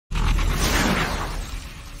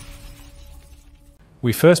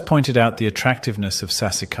We first pointed out the attractiveness of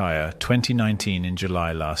Sassicaia 2019 in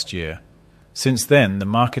July last year. Since then, the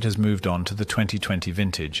market has moved on to the 2020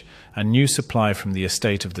 vintage, and new supply from the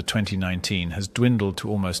estate of the 2019 has dwindled to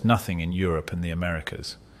almost nothing in Europe and the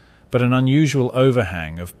Americas. But an unusual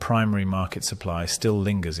overhang of primary market supply still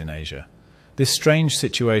lingers in Asia. This strange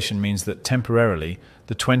situation means that temporarily,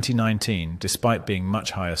 the 2019, despite being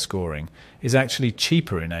much higher scoring, is actually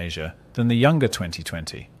cheaper in Asia than the younger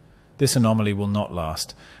 2020. This anomaly will not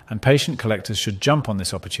last, and patient collectors should jump on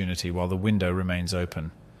this opportunity while the window remains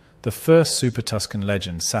open. The first Super Tuscan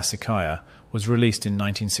legend, Sassicaia, was released in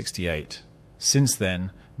 1968. Since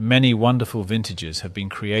then, many wonderful vintages have been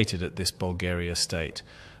created at this Bulgaria estate,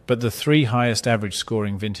 but the three highest average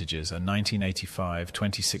scoring vintages are 1985,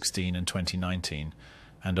 2016 and 2019,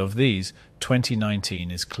 and of these, 2019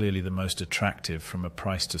 is clearly the most attractive from a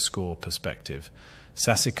price-to-score perspective.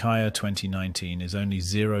 Sassicaia 2019 is only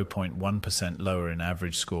 0.1% lower in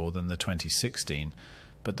average score than the 2016,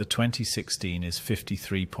 but the 2016 is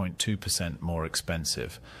 53.2% more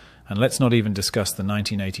expensive. And let's not even discuss the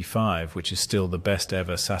 1985, which is still the best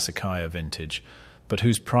ever Sassicaia vintage, but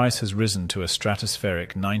whose price has risen to a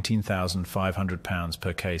stratospheric £19,500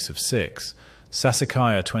 per case of 6.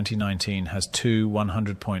 Sassicaia 2019 has two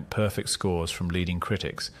 100-point perfect scores from leading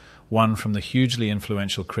critics, one from the hugely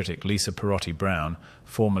influential critic Lisa Perotti-Brown,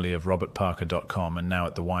 formerly of RobertParker.com and now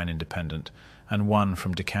at the Wine Independent, and one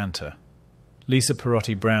from Decanter. Lisa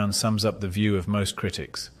Perotti-Brown sums up the view of most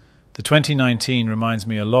critics. The 2019 reminds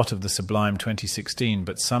me a lot of the sublime 2016,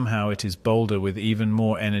 but somehow it is bolder with even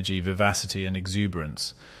more energy, vivacity and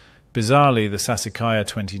exuberance. Bizarrely, the Sassicaia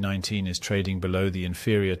 2019 is trading below the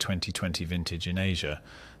inferior 2020 vintage in Asia.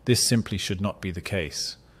 This simply should not be the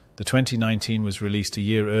case. The 2019 was released a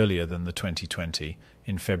year earlier than the 2020,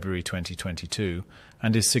 in February 2022,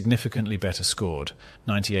 and is significantly better scored,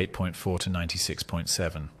 98.4 to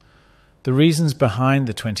 96.7. The reasons behind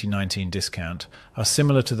the 2019 discount are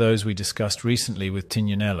similar to those we discussed recently with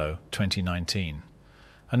Tignanello 2019.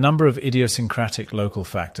 A number of idiosyncratic local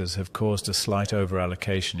factors have caused a slight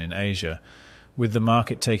overallocation in Asia, with the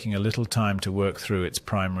market taking a little time to work through its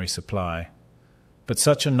primary supply. But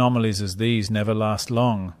such anomalies as these never last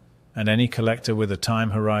long, and any collector with a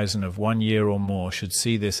time horizon of 1 year or more should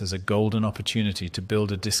see this as a golden opportunity to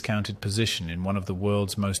build a discounted position in one of the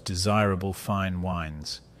world's most desirable fine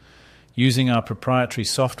wines. Using our proprietary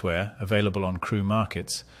software, available on Crew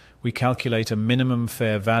Markets, we calculate a minimum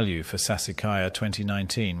fair value for Sassicaia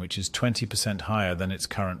 2019, which is 20% higher than its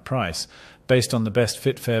current price, based on the best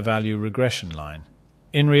fit fair value regression line.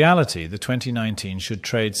 In reality, the 2019 should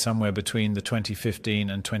trade somewhere between the 2015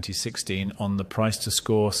 and 2016 on the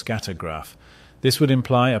price-to-score scatter graph. This would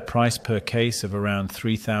imply a price per case of around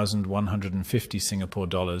 3,150 Singapore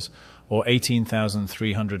dollars or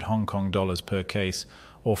 18,300 Hong Kong dollars per case,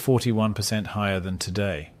 or 41% higher than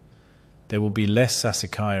today. There will be less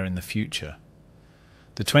Sassicaia in the future.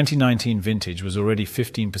 The 2019 vintage was already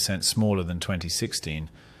 15% smaller than 2016,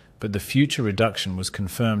 but the future reduction was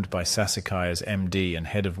confirmed by Sassicaia's MD and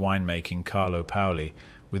head of winemaking Carlo Paoli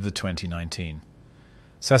with the 2019.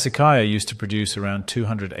 Sassicaia used to produce around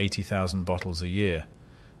 280,000 bottles a year.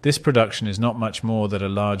 This production is not much more than a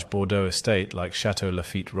large Bordeaux estate like Chateau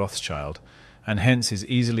Lafite Rothschild, and hence is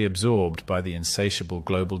easily absorbed by the insatiable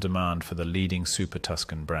global demand for the leading Super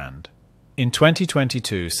Tuscan brand. In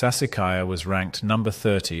 2022, Sassicaia was ranked number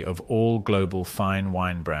 30 of all global fine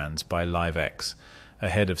wine brands by LiveX,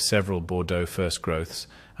 ahead of several Bordeaux first growths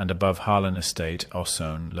and above Harlan Estate,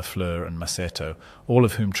 Ausone, Lafleur and Maceto, all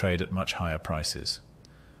of whom trade at much higher prices.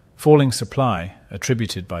 Falling supply,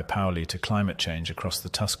 attributed by Paoli to climate change across the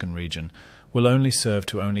Tuscan region, will only serve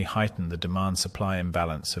to heighten the demand-supply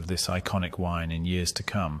imbalance of this iconic wine in years to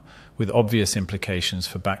come, with obvious implications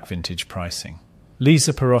for back-vintage pricing.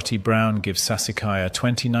 Lisa Perotti-Brown gives Sassicaia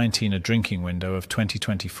 2019 a drinking window of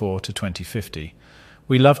 2024 to 2050.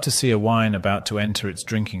 We love to see a wine about to enter its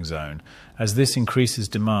drinking zone, as this increases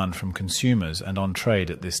demand from consumers and on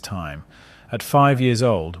trade at this time. At 5 years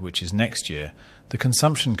old, which is next year, the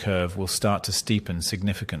consumption curve will start to steepen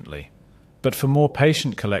significantly. But for more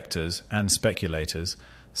patient collectors and speculators,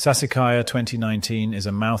 Sassicaia 2019 is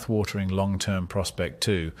a mouth-watering long-term prospect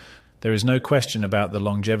too. There is no question about the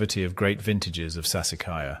longevity of great vintages of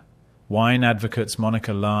Sassicaia. Wine advocates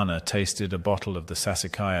Monica Lana tasted a bottle of the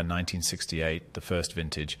Sassicaia 1968, the first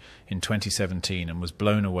vintage, in 2017 and was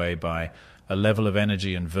blown away by a level of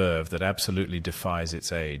energy and verve that absolutely defies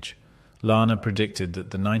its age. Lana predicted that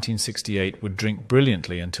the 1968 would drink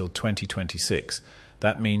brilliantly until 2026.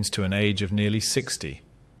 That means to an age of nearly 60.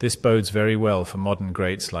 This bodes very well for modern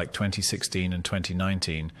greats like 2016 and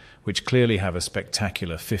 2019, which clearly have a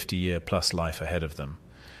spectacular 50-year-plus life ahead of them.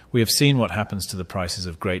 We have seen what happens to the prices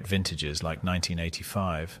of great vintages like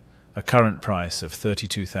 1985. A current price of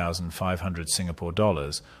 32,500 Singapore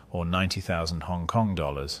dollars or 90,000 Hong Kong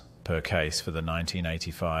dollars per case for the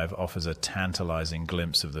 1985 offers a tantalizing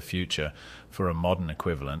glimpse of the future for a modern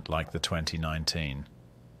equivalent like the 2019.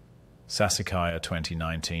 Sassicaia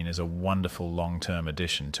 2019 is a wonderful long-term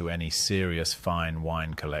addition to any serious fine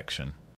wine collection.